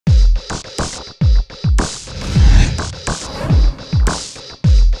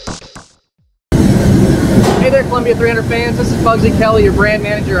there, Columbia 300 fans. This is Bugsy Kelly, your brand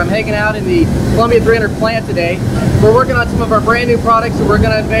manager. I'm hanging out in the Columbia 300 plant today. We're working on some of our brand new products that we're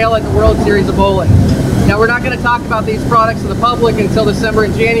going to unveil at the World Series of Bowling. Now, we're not going to talk about these products to the public until December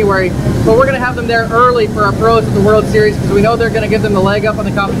and January, but we're going to have them there early for our pros at the World Series because we know they're going to give them the leg up on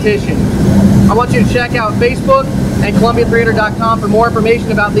the competition. I want you to check out Facebook and Columbia300.com for more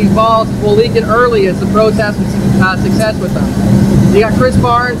information about these balls. We'll leak it early as the pros have some success with them. You got Chris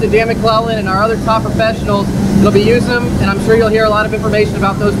Barnes and Dan McClellan and our other top professionals that'll be using them, and I'm sure you'll hear a lot of information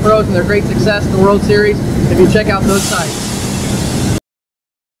about those pros and their great success in the World Series if you check out those sites.